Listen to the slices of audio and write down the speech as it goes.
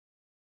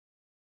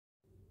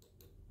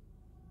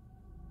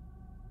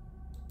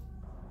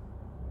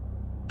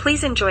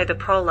Please enjoy the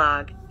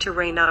prologue to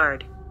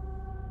Reynard.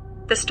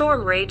 The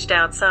storm raged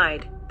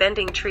outside,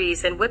 bending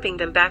trees and whipping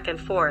them back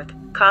and forth,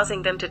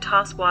 causing them to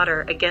toss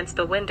water against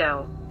the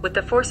window, with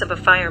the force of a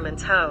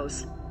fireman's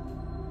hose.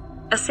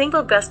 A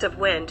single gust of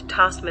wind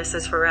tossed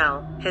Mrs.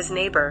 Farrell, his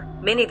neighbor,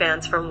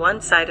 minivans from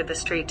one side of the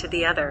street to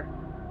the other.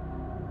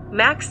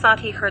 Max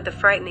thought he heard the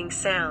frightening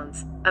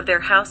sounds of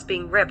their house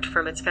being ripped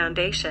from its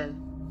foundation.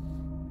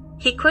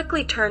 He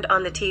quickly turned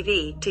on the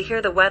TV to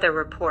hear the weather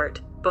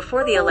report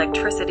before the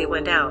electricity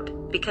went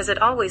out, because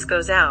it always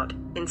goes out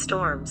in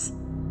storms.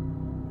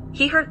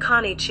 He heard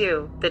Connie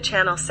Chu, the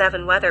Channel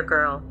 7 weather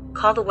girl,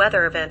 call the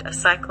weather event a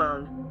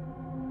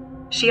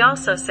cyclone. She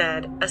also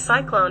said, "A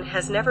cyclone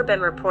has never been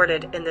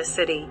reported in this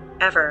city,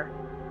 ever."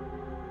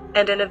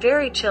 And in a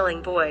very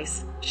chilling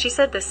voice, she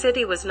said the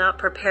city was not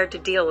prepared to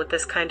deal with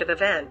this kind of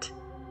event.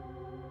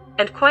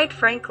 And quite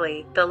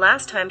frankly, the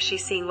last time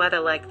she's seen weather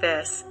like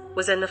this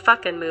was in the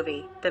fucking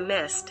movie, The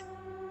Mist.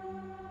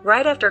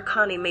 Right after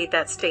Connie made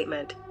that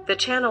statement, the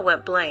channel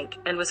went blank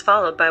and was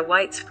followed by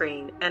white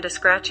screen and a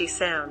scratchy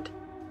sound.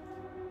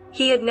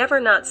 He had never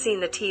not seen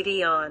the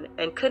TV on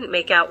and couldn't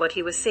make out what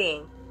he was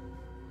seeing.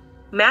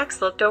 Max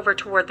looked over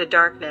toward the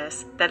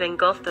darkness that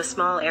engulfed the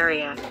small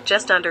area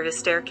just under his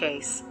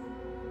staircase.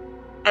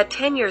 At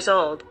 10 years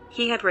old,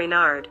 he had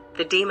Reynard,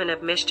 the demon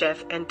of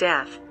mischief and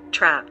death,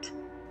 trapped.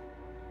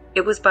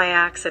 It was by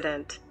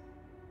accident.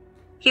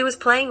 He was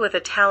playing with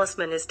a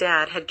talisman his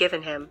dad had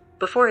given him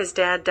before his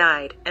dad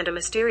died, and a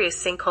mysterious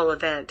sinkhole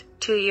event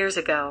 2 years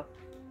ago.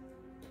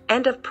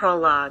 End of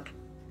prologue.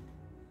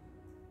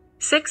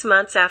 6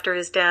 months after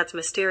his dad's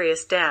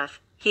mysterious death,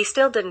 he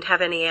still didn't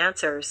have any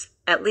answers,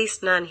 at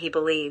least none he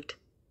believed.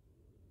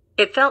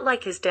 It felt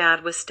like his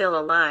dad was still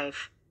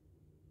alive.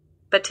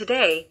 But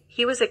today,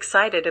 he was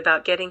excited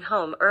about getting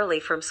home early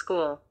from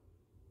school.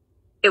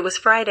 It was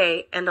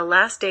Friday and the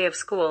last day of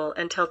school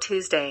until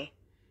Tuesday.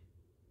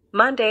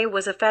 Monday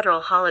was a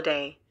federal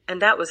holiday,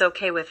 and that was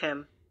okay with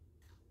him.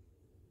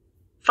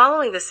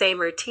 Following the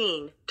same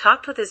routine,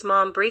 talked with his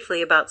mom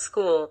briefly about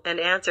school and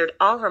answered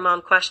all her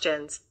mom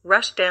questions,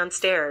 rushed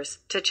downstairs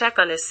to check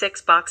on his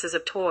 6 boxes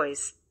of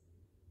toys.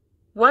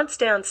 Once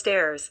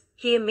downstairs,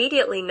 he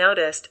immediately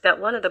noticed that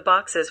one of the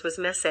boxes was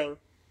missing.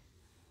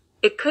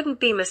 It couldn't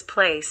be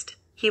misplaced,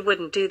 he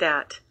wouldn't do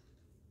that.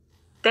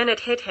 Then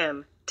it hit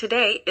him,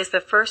 today is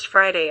the first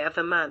Friday of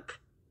the month.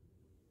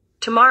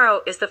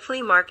 Tomorrow is the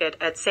flea market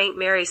at St.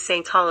 Mary's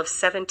Saints Hall of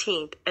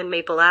 17th and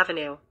Maple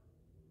Avenue.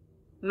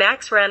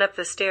 Max ran up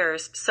the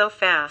stairs so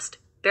fast,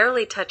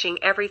 barely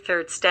touching every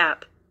 3rd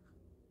step.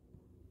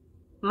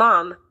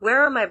 "Mom,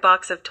 where are my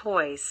box of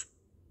toys?"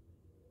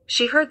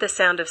 She heard the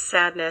sound of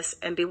sadness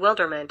and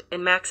bewilderment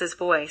in Max's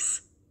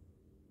voice.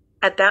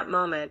 At that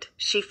moment,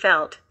 she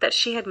felt that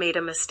she had made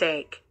a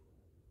mistake.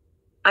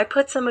 "I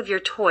put some of your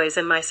toys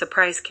in my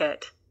surprise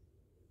kit."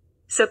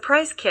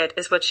 Surprise kit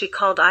is what she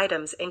called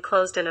items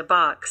enclosed in a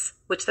box,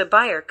 which the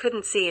buyer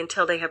couldn't see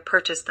until they have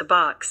purchased the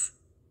box.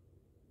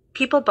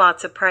 People bought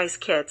surprise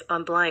kits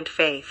on blind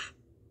faith.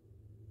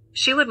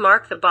 She would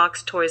mark the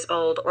box toys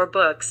old or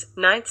books,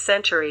 9th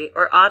century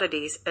or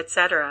oddities,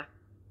 etc.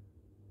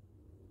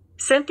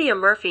 Cynthia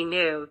Murphy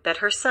knew that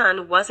her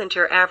son wasn't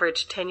your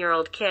average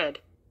 10-year-old kid.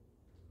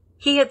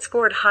 He had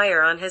scored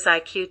higher on his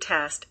IQ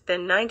test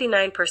than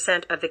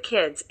 99% of the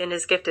kids in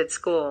his gifted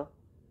school.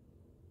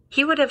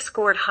 He would have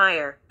scored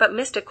higher, but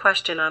missed a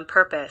question on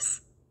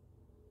purpose.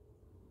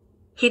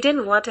 He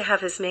didn't want to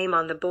have his name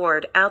on the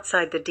board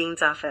outside the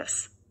dean's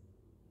office.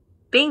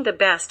 Being the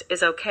best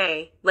is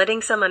okay,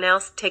 letting someone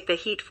else take the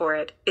heat for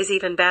it is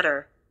even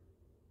better.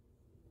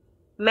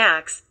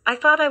 "Max, I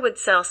thought I would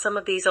sell some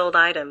of these old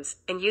items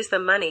and use the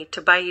money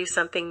to buy you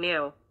something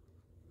new."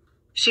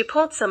 She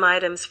pulled some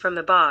items from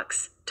the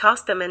box,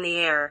 tossed them in the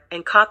air,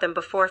 and caught them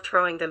before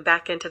throwing them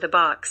back into the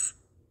box.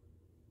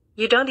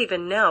 "You don't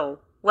even know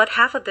what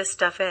half of this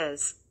stuff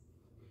is,"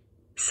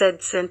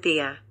 said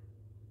Cynthia.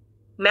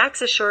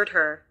 Max assured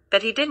her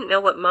that he didn't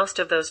know what most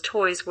of those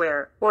toys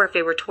were, or if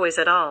they were toys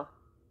at all.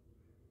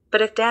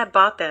 "But if Dad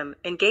bought them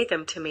and gave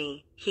them to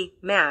me, he,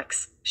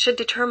 Max, should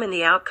determine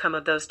the outcome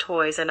of those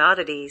toys and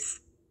oddities."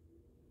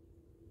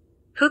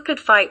 Who could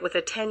fight with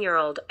a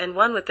 10-year-old and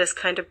one with this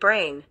kind of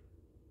brain?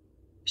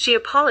 She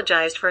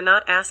apologized for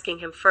not asking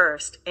him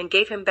first and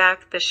gave him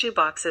back the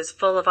shoeboxes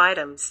full of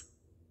items.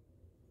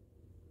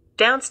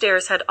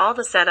 Downstairs had all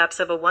the setups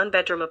of a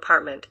 1-bedroom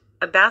apartment,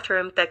 a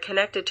bathroom that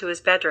connected to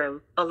his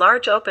bedroom, a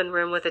large open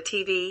room with a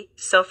TV,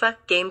 sofa,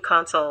 game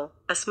console,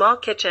 a small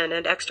kitchen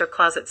and extra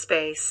closet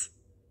space.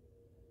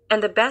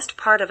 And the best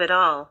part of it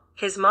all,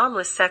 his mom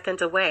was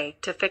seconds away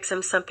to fix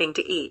him something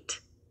to eat.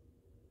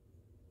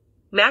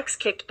 Max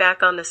kicked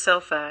back on the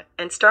sofa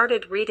and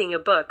started reading a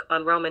book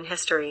on Roman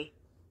history.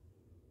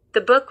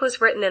 The book was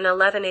written in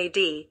 11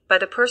 AD by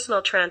the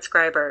personal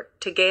transcriber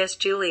to Gaius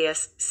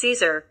Julius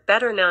Caesar,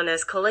 better known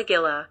as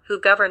Caligula, who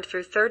governed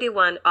through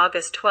 31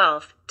 August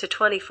 12 to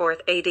 24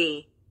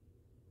 AD.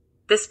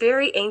 This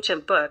very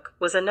ancient book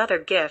was another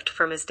gift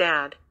from his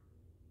dad.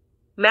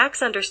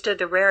 Max understood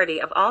the rarity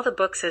of all the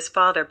books his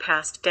father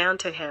passed down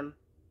to him.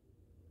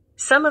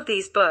 Some of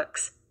these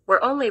books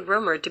were only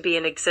rumored to be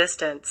in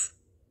existence.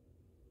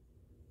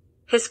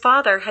 His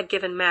father had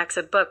given Max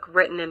a book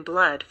written in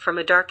blood from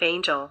a dark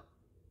angel.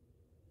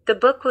 The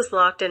book was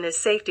locked in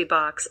his safety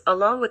box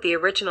along with the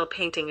original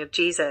painting of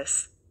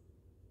Jesus.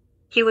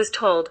 He was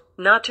told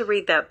not to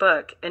read that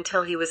book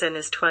until he was in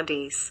his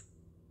 20s.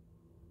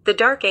 The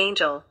dark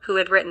angel, who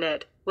had written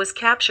it, was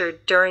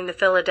captured during the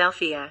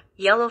Philadelphia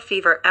yellow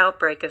fever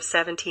outbreak of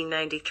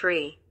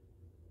 1793.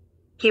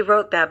 He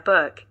wrote that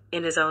book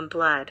in his own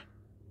blood.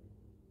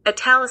 A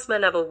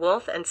talisman of a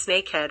wolf and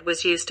snakehead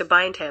was used to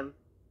bind him.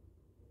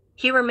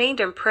 He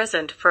remained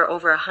imprisoned for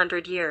over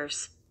 100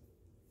 years.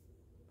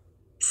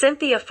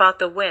 Cynthia fought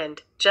the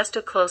wind just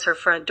to close her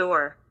front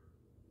door.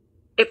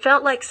 It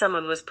felt like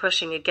someone was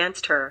pushing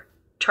against her,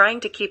 trying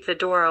to keep the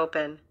door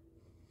open.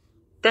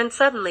 Then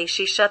suddenly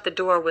she shut the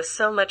door with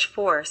so much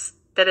force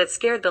that it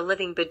scared the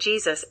living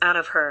bejesus out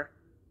of her.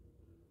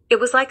 It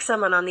was like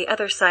someone on the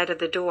other side of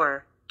the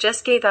door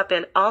just gave up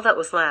and all that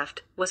was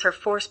left was her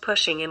force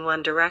pushing in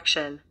one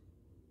direction.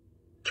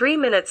 3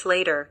 minutes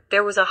later,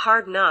 there was a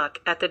hard knock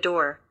at the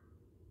door.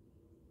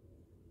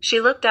 She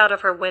looked out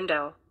of her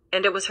window,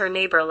 and it was her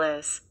neighbor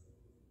Liz.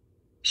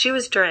 She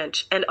was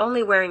drenched and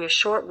only wearing a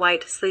short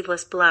white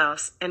sleeveless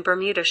blouse and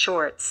Bermuda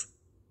shorts.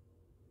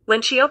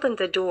 When she opened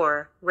the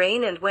door,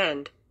 rain and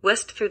wind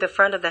whisked through the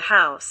front of the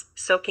house,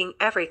 soaking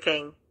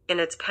everything in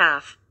its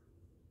path.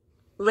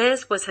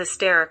 Liz was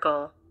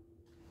hysterical.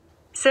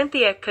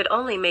 Cynthia could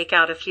only make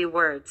out a few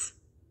words.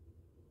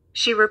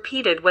 She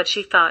repeated what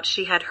she thought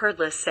she had heard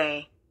Liz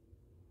say.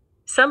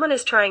 "Someone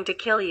is trying to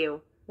kill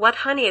you. What,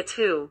 honey? It's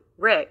who?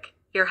 Rick.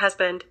 Your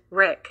husband,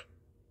 Rick."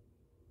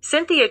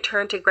 Cynthia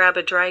turned to grab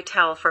a dry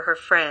towel for her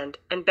friend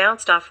and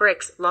bounced off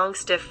Rick's long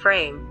stiff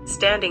frame,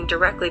 standing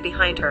directly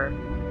behind her.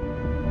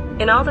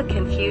 In all the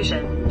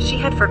confusion, she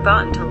had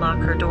forgotten to lock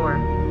her door.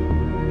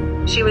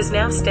 She was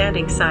now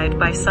standing side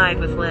by side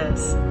with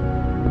Liz.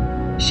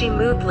 She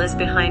moved Liz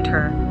behind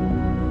her.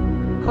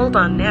 "Hold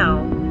on now,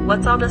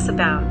 what's all this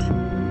about?"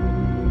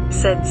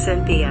 said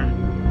Cynthia.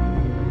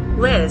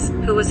 Liz,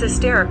 who was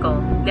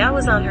hysterical, now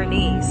was on her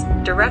knees,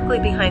 directly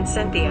behind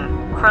Cynthia,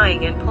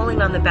 crying and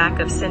pulling on the back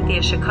of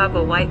Cynthia's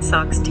Chicago White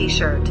Sox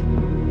t-shirt.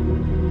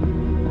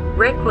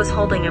 Rick was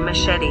holding a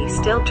machete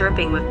still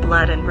dripping with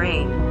blood and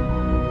rain.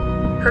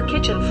 Her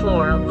kitchen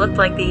floor looked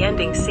like the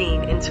ending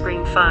scene in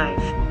Scream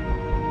 5.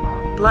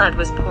 Blood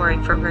was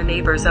pouring from her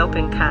neighbor's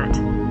open cut.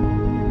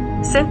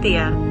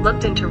 Cynthia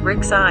looked into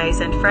Rick's eyes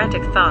and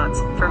frantic thoughts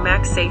for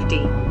Mac's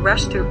safety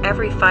rushed through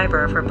every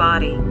fiber of her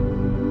body.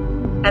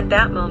 At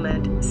that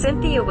moment,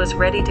 Cynthia was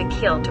ready to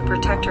kill to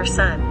protect her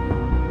son.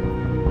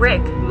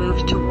 Rick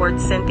moved toward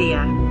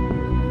Cynthia.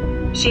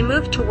 She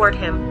moved toward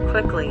him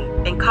quickly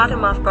and caught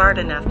him off guard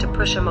enough to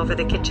push him over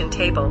the kitchen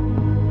table.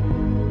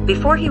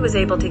 Before he was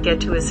able to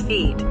get to his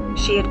feet,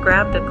 she had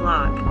grabbed the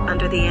Glock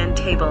under the end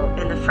table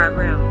in the front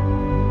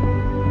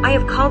room. "I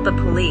have called the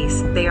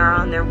police. They are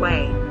on their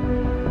way,"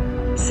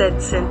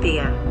 said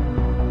Cynthia.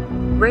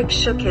 Rick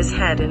shook his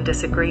head in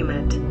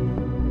disagreement.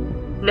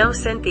 "No,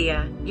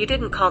 Cynthia, you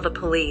didn't call the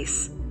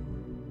police.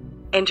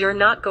 And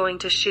you're not going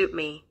to shoot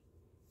me.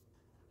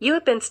 You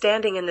have been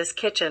standing in this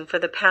kitchen for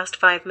the past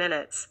 5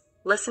 minutes,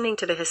 listening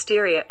to the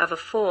hysteria of a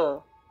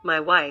fool, my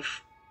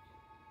wife.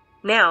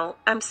 Now,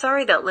 I'm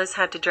sorry that Liz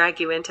had to drag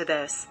you into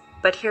this,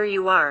 but here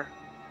you are.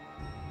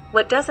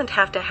 What doesn't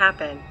have to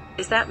happen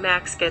is that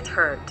Max gets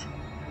hurt.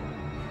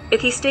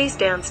 If he stays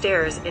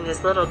downstairs in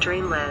his little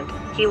dreamland,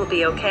 he will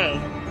be okay.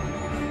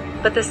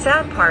 But the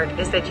sad part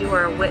is that you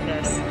are a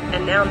witness,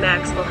 and now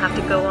Max will have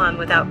to go on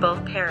without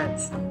both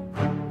parents."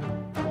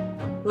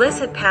 Liz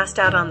had passed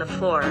out on the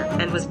floor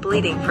and was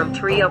bleeding from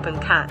 3 open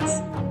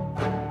cuts.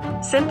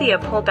 Cynthia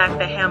pulled back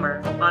the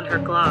hammer on her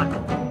Glock.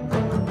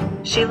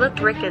 She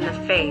looked Rick in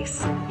the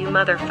face. "You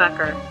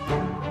motherfucker.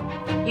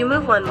 You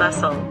move one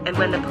muscle, and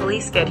when the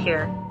police get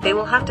here, they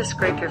will have to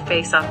scrape your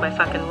face off my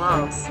fucking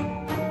walls.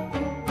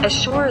 As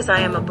sure as I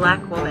am a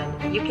black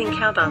woman, you can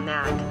count on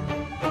that."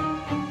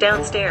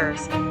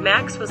 Downstairs,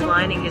 Max was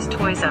lining his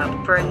toys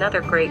up for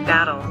another great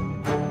battle.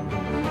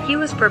 He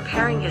was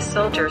preparing his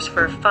soldiers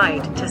for a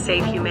fight to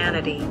save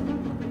humanity.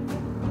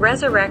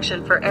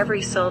 Resurrection for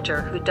every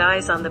soldier who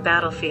dies on the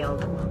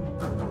battlefield.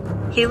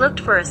 He looked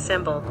for a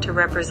symbol to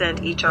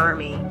represent each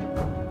army.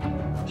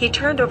 He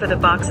turned over the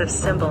box of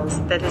symbols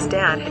that his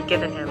dad had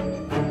given him.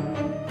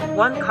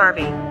 One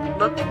carving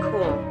looked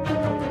cool.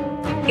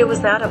 It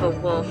was that of a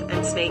wolf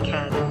and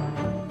snakehead.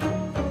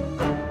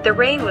 The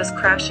rain was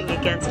crashing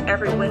against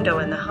every window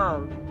in the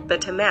home,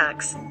 but to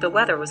Max, the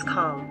weather was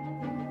calm.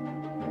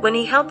 When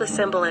he held the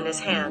symbol in his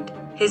hand,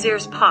 his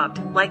ears popped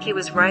like he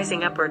was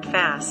rising upward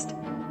fast.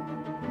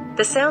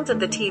 The sounds of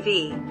the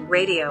TV,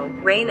 radio,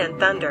 rain and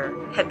thunder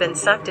had been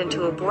sucked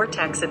into a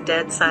vortex of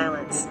dead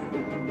silence.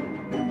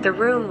 The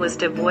room was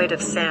devoid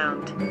of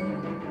sound.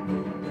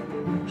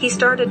 He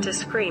started to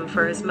scream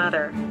for his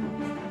mother.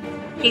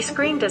 He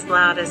screamed as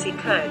loud as he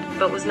could,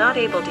 but was not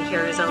able to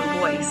hear his own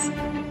voice.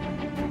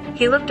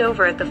 He looked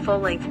over at the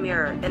full-length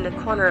mirror in the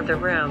corner of the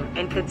room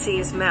and could see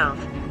his mouth,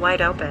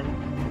 wide open.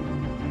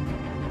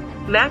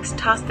 Max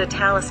tossed the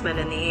talisman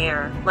in the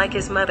air like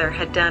his mother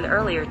had done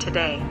earlier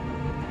today.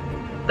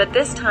 But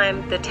this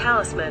time the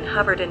talisman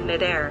hovered in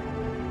midair.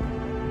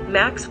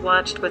 Max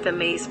watched with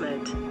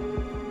amazement.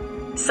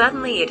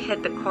 Suddenly it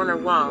hit the corner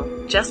wall,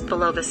 just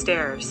below the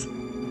stairs.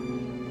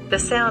 The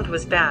sound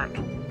was back.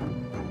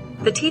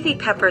 The TV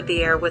peppered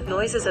the air with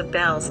noises of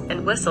bells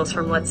and whistles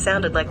from what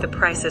sounded like The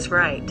Price is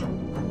Right.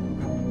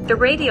 The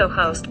radio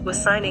host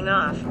was signing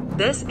off,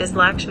 "This is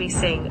Lakshmi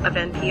Singh of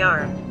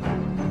NPR."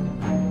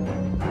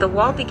 The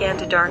wall began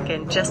to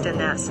darken just in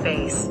that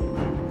space.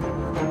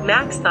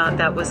 Max thought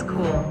that was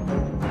cool.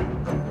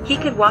 He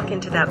could walk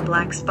into that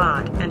black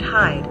spot and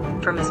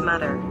hide from his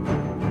mother.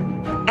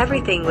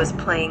 Everything was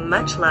playing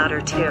much louder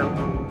too.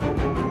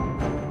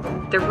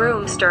 The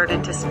room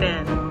started to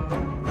spin.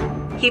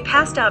 He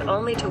passed out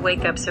only to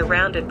wake up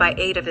surrounded by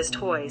 8 of his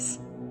toys.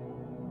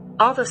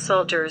 All the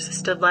soldiers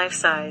stood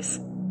life-size.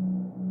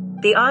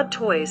 The odd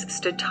toys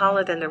stood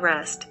taller than the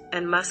rest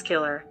and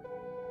muscular.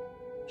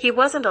 He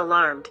wasn't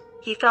alarmed,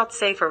 he felt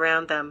safe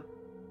around them.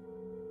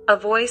 A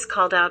voice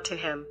called out to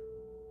him.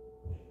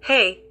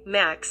 "Hey,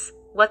 Max,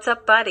 what's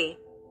up, buddy?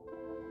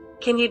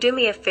 Can you do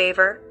me a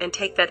favor and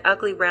take that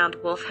ugly round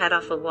wolf head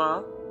off the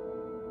wall?"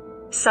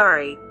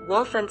 "Sorry,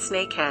 wolf and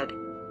snakehead,"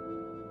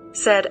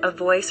 said a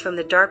voice from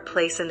the dark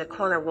place in the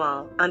corner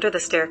wall under the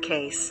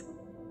staircase.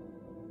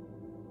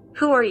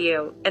 "Who are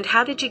you, and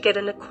how did you get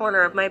in the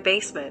corner of my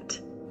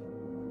basement?"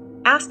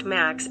 asked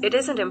Max. "It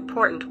isn't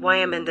important why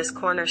I'm in this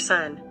corner,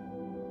 son.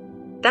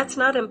 That's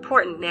not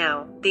important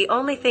now. The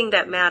only thing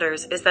that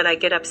matters is that I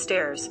get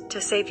upstairs to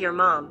save your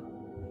mom."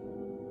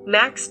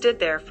 Max stood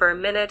there for a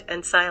minute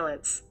in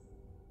silence.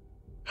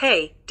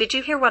 "Hey, did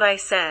you hear what I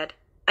said?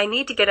 I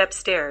need to get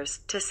upstairs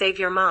to save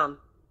your mom."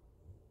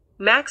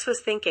 Max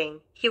was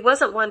thinking. He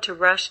wasn't one to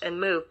rush and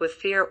move with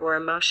fear or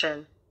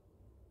emotion.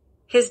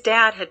 His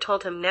dad had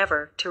told him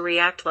never to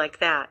react like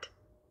that.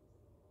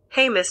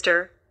 "Hey,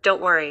 mister,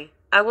 don't worry.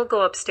 I will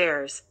go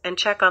upstairs and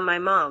check on my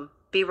mom.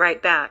 Be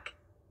right back."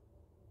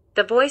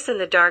 The voice in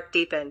the dark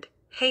deepened.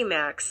 "Hey,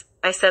 Max,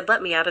 I said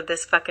let me out of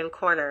this fucking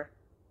corner.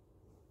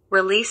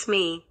 Release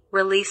me,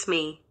 release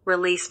me,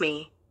 release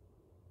me."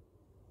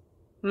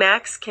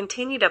 Max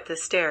continued up the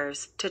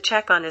stairs to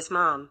check on his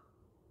mom.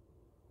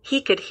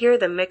 He could hear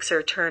the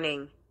mixer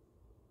turning.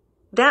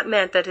 That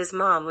meant that his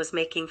mom was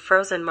making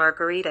frozen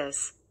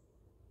margaritas.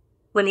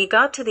 When he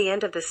got to the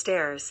end of the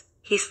stairs,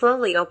 he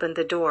slowly opened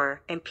the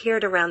door and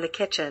peered around the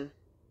kitchen.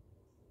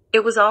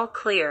 It was all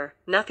clear,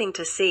 nothing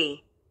to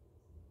see.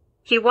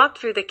 He walked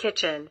through the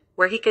kitchen,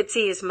 where he could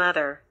see his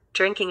mother,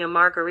 drinking a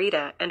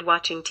margarita and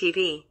watching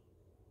TV.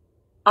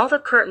 All the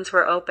curtains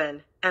were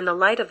open, and the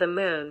light of the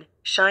moon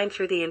shined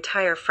through the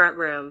entire front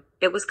room.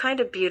 It was kind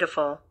of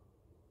beautiful.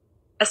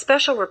 A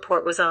special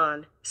report was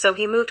on, so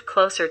he moved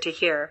closer to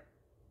hear.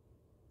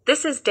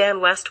 "This is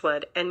Dan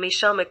Westwood and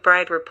Michelle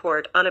McBride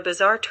report on a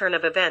bizarre turn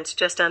of events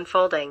just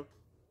unfolding.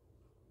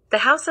 The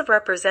House of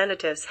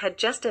Representatives had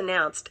just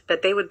announced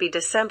that they would be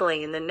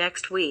disassembling in the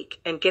next week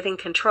and giving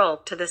control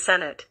to the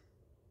Senate.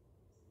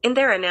 In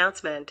their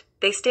announcement,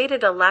 they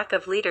stated a lack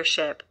of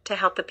leadership to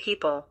help the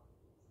people.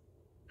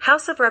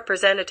 House of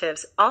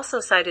Representatives also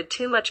cited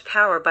too much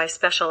power by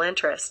special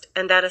interest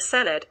and that a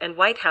Senate and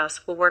White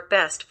House will work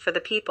best for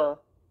the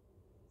people.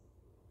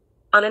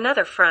 On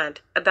another front,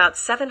 about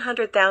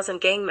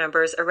 700,000 gang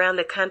members around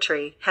the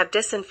country have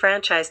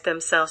disenfranchised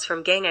themselves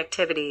from gang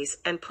activities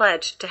and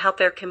pledged to help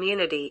their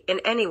community in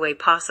any way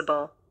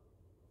possible."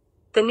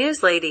 The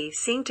news lady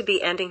seemed to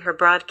be ending her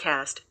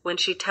broadcast when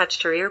she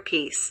touched her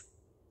earpiece.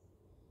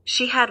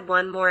 She had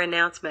one more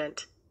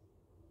announcement.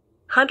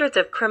 Hundreds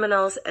of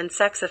criminals and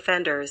sex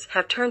offenders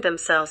have turned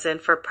themselves in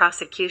for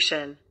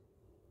prosecution.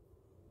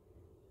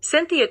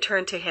 Cynthia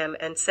turned to him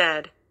and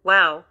said,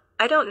 "Wow,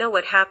 I don't know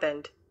what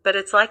happened, but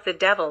it's like the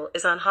devil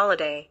is on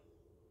holiday."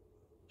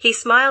 He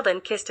smiled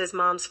and kissed his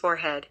mom's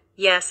forehead.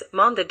 "Yes,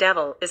 Mom, the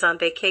devil is on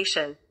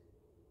vacation.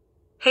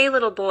 Hey,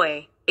 little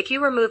boy, if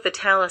you remove the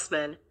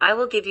talisman, I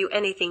will give you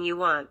anything you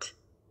want.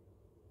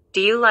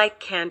 Do you like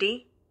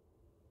candy?"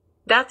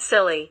 "That's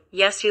silly.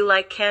 Yes, you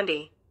like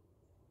candy.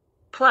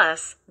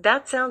 Plus,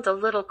 that sounds a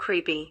little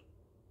creepy.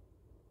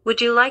 Would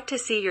you like to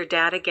see your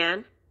dad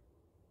again?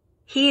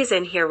 He is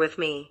in here with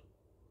me."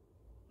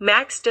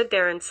 Max stood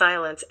there in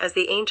silence as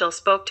the angel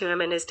spoke to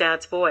him in his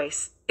dad's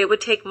voice. It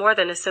would take more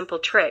than a simple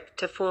trick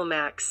to fool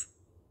Max.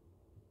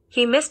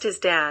 He missed his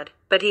dad,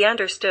 but he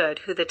understood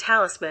who the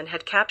talisman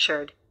had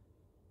captured.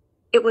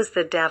 It was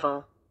the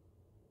devil.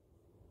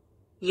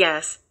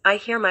 "Yes, I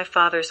hear my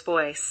father's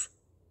voice.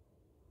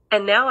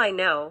 And now I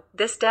know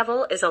this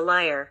devil is a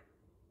liar,"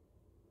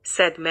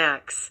 said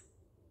Max.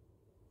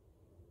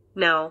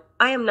 "No,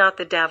 I am not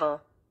the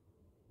devil.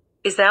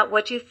 Is that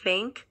what you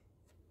think?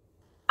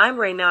 I'm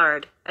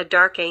Reynard, a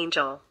dark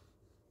angel.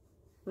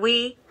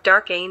 We,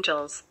 dark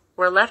angels,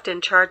 were left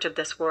in charge of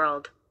this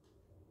world.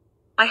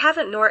 I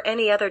haven't nor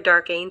any other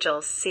dark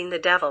angels seen the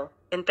devil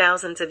in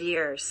thousands of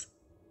years.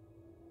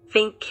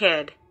 Think,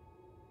 kid.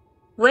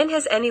 When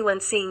has anyone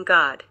seen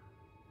God?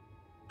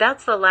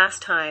 That's the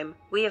last time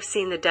we have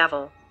seen the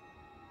devil."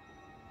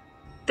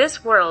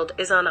 This world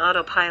is on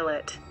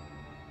autopilot.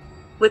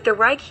 With the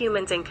right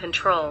humans in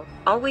control,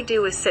 all we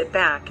do is sit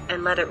back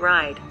and let it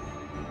ride.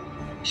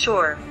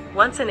 Sure,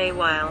 once in a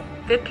while,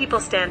 good people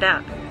stand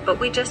up, but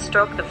we just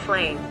stroke the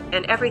flame,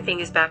 and everything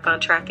is back on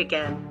track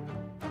again.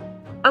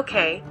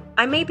 Okay,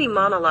 I may be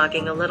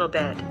monologuing a little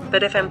bit,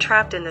 but if I'm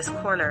trapped in this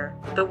corner,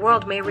 the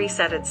world may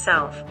reset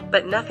itself,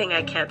 but nothing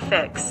I can't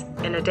fix,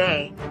 in a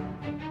day,"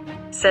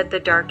 said the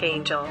Dark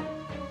Angel.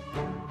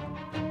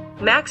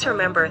 Max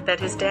remembered that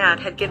his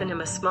dad had given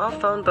him a small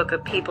phone book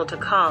of people to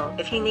call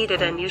if he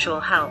needed unusual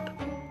help.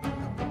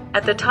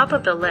 At the top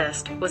of the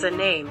list was a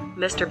name,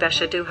 Mr.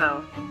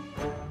 Beshaduho.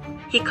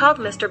 He called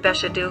Mr.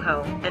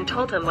 Beshaduho and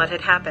told him what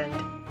had happened.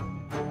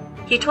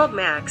 He told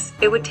Max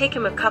it would take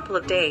him a couple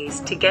of days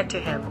to get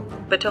to him,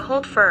 but to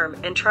hold firm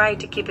and try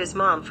to keep his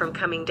mom from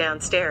coming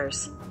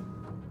downstairs.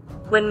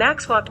 When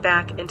Max walked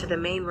back into the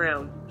main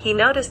room, he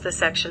noticed the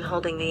section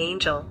holding the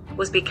angel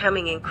was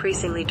becoming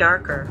increasingly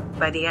darker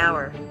by the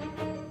hour.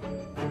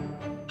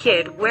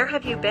 "Kid, where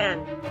have you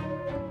been?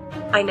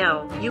 I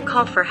know, you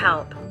called for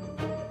help.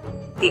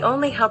 The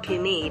only help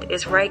you need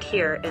is right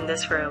here in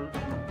this room.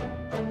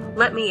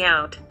 Let me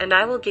out, and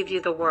I will give you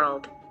the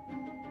world.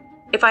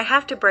 If I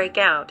have to break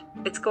out,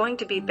 it's going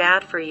to be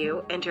bad for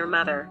you and your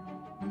mother.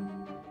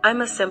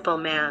 I'm a simple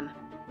man.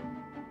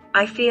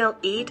 I feel,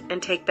 eat,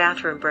 and take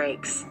bathroom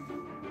breaks.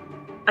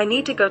 I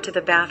need to go to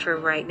the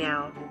bathroom right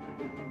now."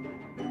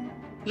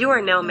 "You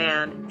are no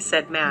man,"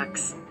 said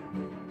Max.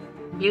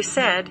 "You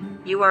said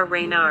you are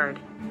Reynard.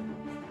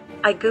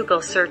 I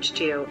Google searched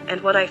you,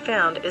 and what I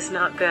found is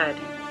not good.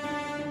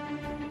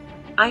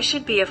 I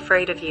should be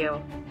afraid of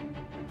you.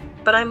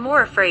 But I'm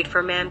more afraid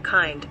for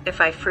mankind if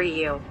I free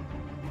you.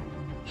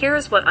 Here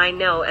is what I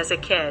know as a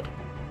kid.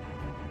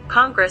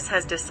 Congress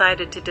has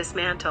decided to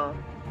dismantle.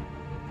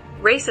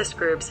 Racist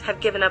groups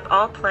have given up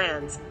all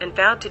plans and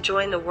vowed to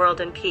join the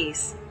world in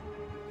peace.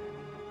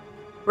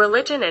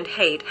 Religion and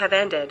hate have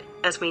ended,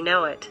 as we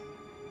know it.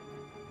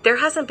 There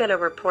hasn't been a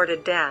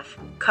reported death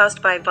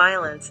caused by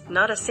violence,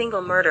 not a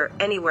single murder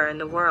anywhere in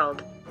the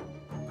world.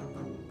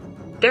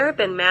 There have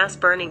been mass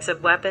burnings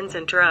of weapons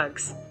and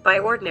drugs by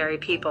ordinary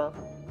people.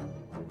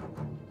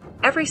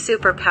 Every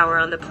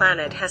superpower on the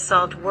planet has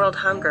solved world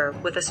hunger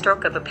with a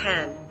stroke of a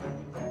pen.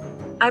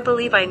 I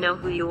believe I know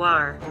who you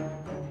are.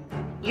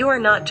 You are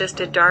not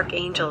just a dark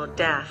angel of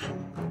death.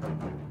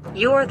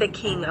 You are the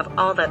king of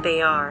all that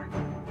they are.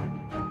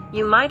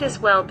 You might as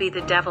well be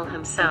the devil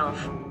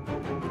himself.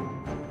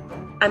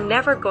 I'm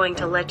never going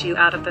to let you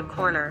out of the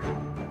corner,"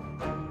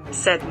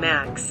 said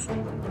Max.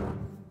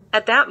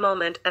 At that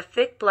moment, a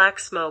thick black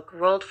smoke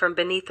rolled from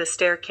beneath the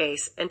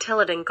staircase until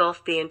it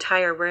engulfed the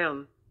entire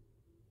room.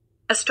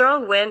 A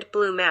strong wind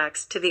blew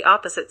Max to the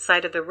opposite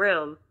side of the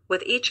room.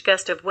 With each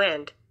gust of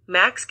wind,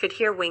 Max could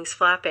hear wings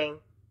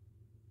flapping.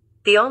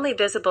 The only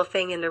visible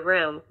thing in the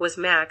room was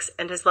Max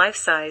and his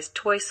life-size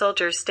toy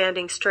soldiers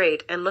standing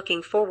straight and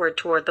looking forward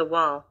toward the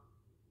wall.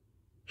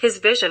 His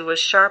vision was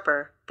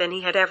sharper than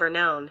he had ever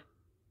known.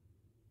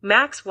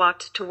 Max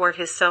walked toward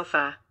his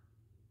sofa.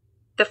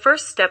 The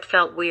first step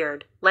felt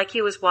weird, like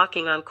he was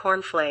walking on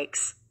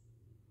cornflakes.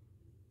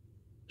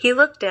 He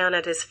looked down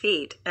at his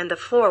feet, and the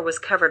floor was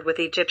covered with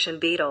Egyptian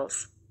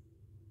beetles.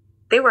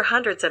 There were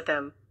hundreds of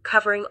them,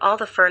 covering all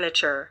the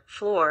furniture,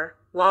 floor,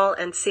 wall,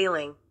 and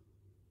ceiling.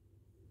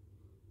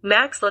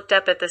 Max looked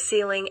up at the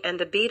ceiling, and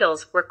the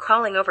beetles were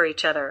crawling over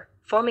each other,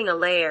 forming a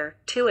layer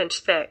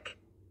 2-inch thick.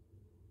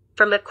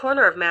 From the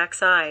corner of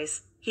Max's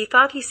eyes, he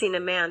thought he seen a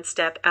man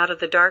step out of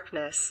the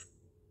darkness.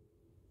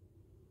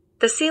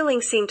 The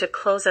ceiling seemed to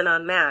close in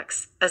on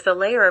Max as the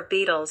layer of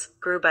beetles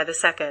grew by the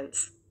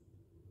seconds.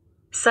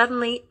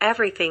 Suddenly,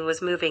 everything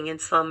was moving in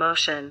slow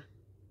motion.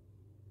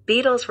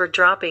 Beetles were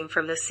dropping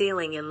from the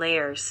ceiling in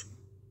layers.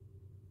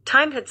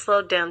 Time had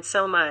slowed down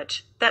so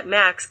much that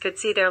Max could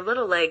see their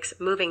little legs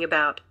moving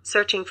about,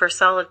 searching for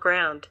solid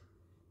ground.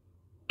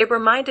 It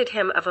reminded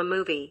him of a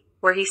movie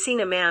where he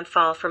seen a man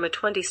fall from a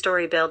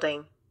 20-story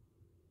building.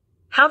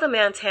 How the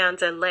man's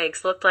hands and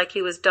legs looked like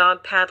he was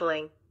dog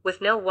paddling, with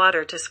no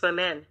water to swim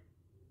in.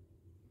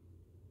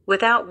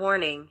 Without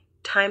warning,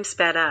 time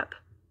sped up.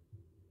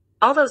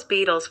 All those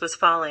beetles was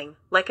falling,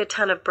 like a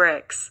ton of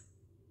bricks.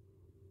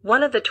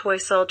 One of the toy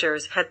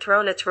soldiers had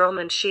thrown its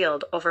Roman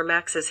shield over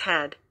Max's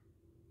head.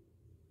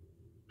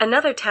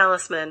 Another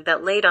talisman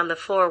that laid on the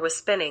floor was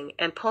spinning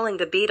and pulling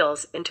the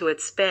beetles into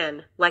its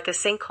spin, like a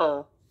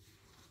sinkhole.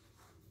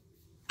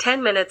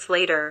 10 minutes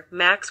later,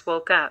 Max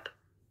woke up.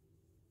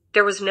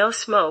 There was no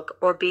smoke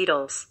or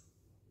beetles.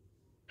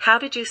 "How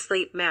did you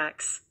sleep,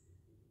 Max?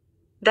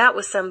 That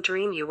was some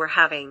dream you were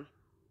having.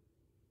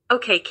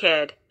 Okay,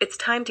 kid, it's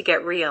time to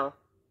get real.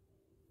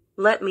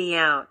 Let me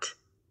out.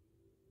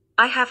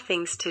 I have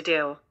things to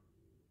do,"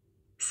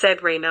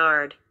 said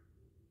Reynard.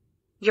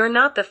 "You're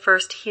not the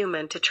first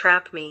human to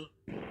trap me.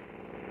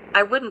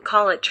 I wouldn't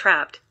call it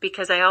trapped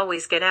because I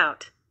always get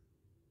out.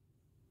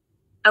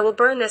 I will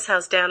burn this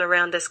house down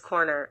around this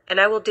corner, and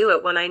I will do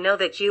it when I know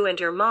that you and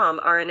your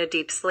mom are in a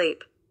deep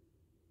sleep.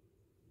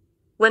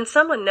 When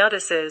someone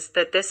notices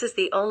that this is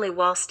the only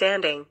wall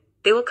standing,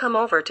 they will come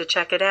over to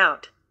check it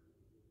out.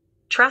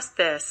 Trust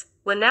this,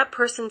 when that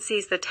person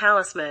sees the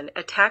talisman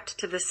attacked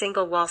to the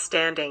single wall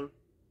standing,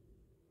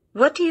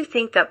 what do you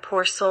think that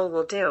poor soul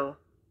will do?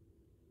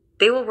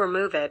 They will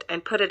remove it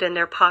and put it in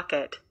their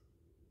pocket.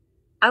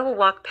 I will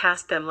walk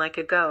past them like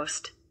a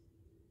ghost.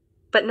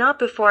 But not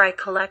before I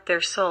collect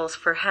their souls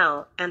for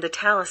hell and the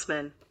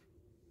talisman.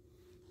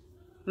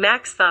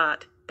 Max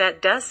thought,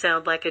 that does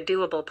sound like a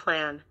doable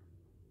plan.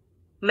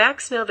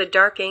 Max knew the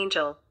dark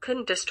angel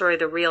couldn't destroy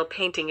the real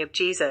painting of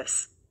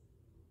Jesus.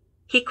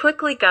 He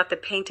quickly got the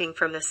painting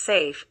from the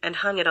safe and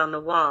hung it on the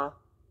wall.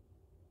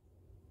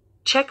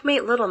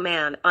 Checkmate, little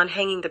man, on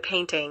hanging the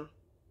painting.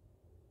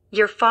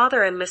 Your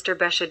father and Mr.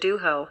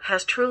 Beshaduho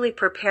has truly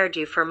prepared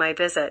you for my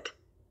visit.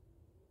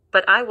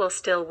 But I will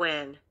still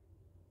win.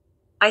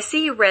 I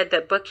see you read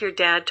that book your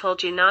dad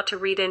told you not to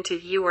read until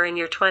you were in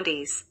your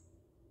 20s.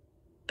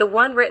 The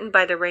one written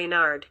by the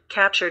Reynard,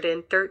 captured in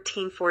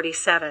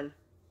 1347.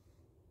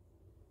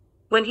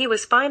 When he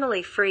was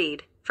finally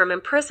freed from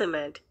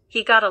imprisonment,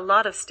 he got a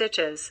lot of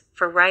stitches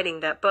for writing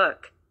that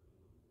book.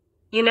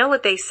 You know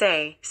what they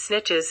say,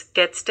 snitches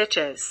get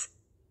stitches,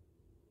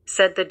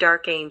 said the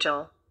dark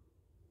angel.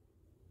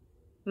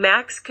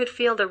 Max could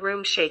feel the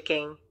room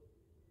shaking.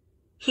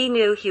 He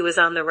knew he was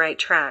on the right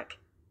track.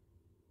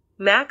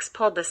 Max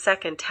pulled the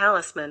second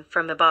talisman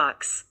from the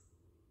box.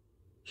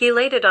 He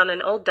laid it on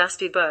an old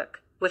dusty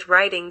book, with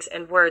writings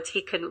and words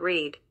he couldn't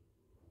read.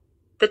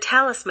 The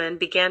talisman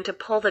began to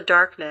pull the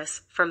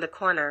darkness from the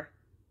corner.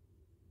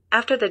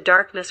 After the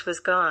darkness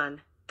was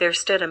gone, there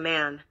stood a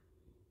man.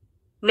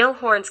 No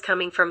horns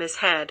coming from his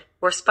head,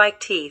 or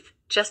spiked teeth,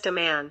 just a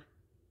man.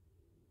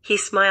 He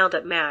smiled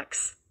at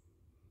Max.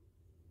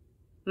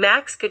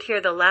 Max could hear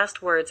the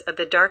last words of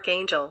the dark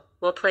angel.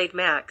 Well played,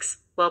 Max,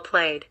 well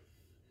played.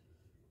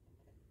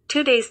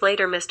 2 days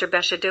later, Mr.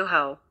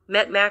 Beshaduho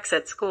met Max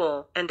at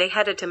school, and they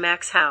headed to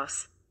Max's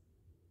house.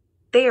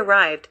 They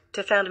arrived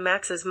to find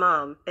Max's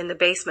mom in the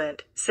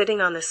basement, sitting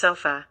on the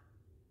sofa.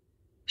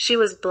 She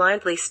was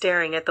blindly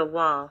staring at the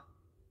wall.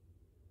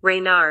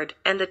 Reynard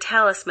and the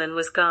talisman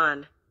was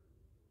gone.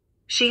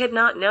 She had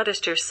not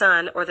noticed her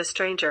son or the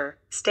stranger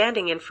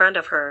standing in front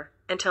of her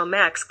until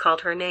Max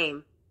called her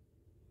name.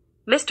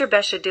 Mr.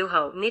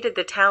 Beshaduho needed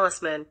the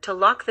talisman to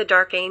lock the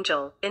dark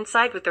angel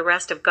inside with the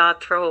rest of God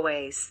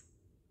throwaways.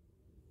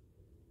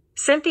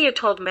 Cynthia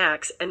told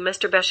Max and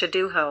Mr.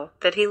 Beshaduho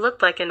that he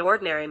looked like an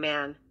ordinary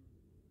man.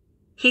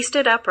 He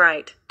stood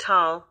upright,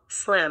 tall,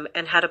 slim,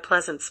 and had a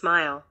pleasant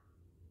smile.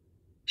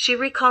 She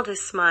recalled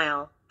his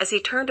smile as he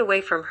turned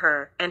away from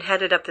her and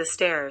headed up the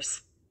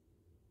stairs.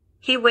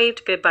 He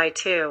waved goodbye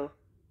too.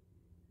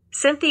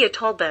 Cynthia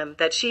told them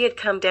that she had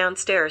come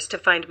downstairs to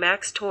find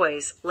Max's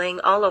toys laying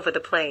all over the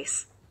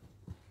place.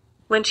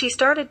 When she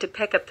started to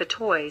pick up the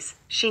toys,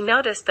 she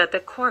noticed that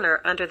the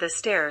corner under the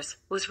stairs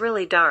was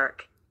really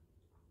dark.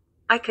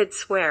 I could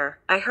swear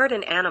I heard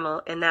an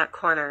animal in that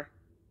corner.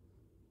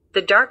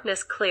 The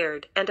darkness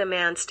cleared and a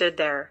man stood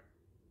there.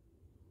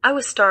 I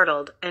was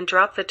startled and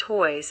dropped the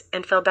toys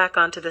and fell back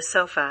onto the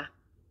sofa.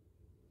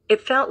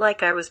 It felt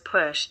like I was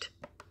pushed.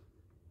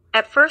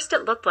 At first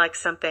it looked like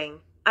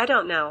something, I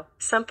don't know,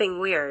 something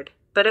weird,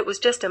 but it was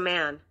just a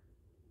man.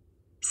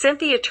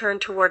 Cynthia turned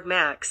toward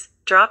Max,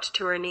 dropped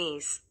to her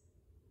knees.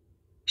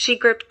 She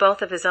gripped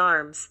both of his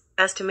arms,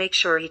 as to make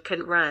sure he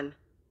couldn't run.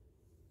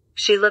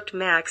 She looked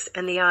Max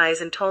in the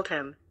eyes and told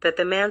him that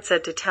the man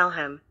said to tell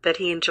him that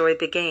he enjoyed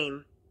the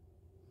game.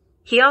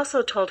 He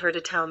also told her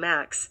to tell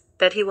Max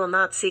that he will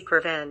not seek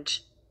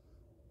revenge.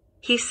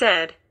 He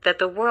said that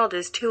the world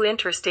is too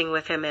interesting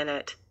with him in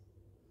it.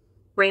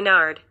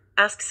 Reynard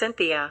asked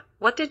Cynthia,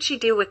 what did she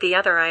do with the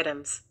other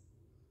items?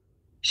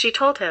 She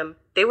told him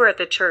they were at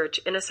the church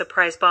in a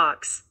surprise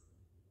box.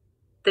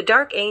 The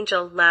dark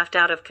angel laughed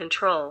out of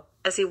control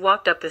as he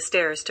walked up the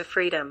stairs to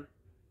freedom.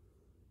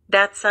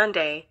 That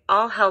Sunday,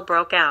 all hell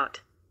broke out.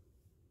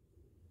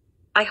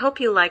 I hope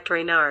you liked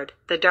Reynard,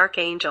 the Dark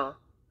Angel.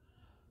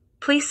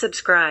 Please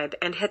subscribe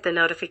and hit the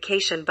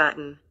notification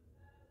button.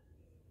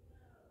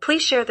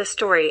 Please share the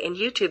story in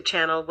YouTube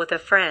channel with a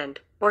friend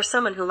or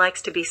someone who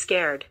likes to be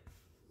scared.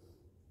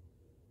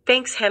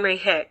 Thanks, Henry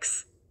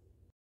Hicks.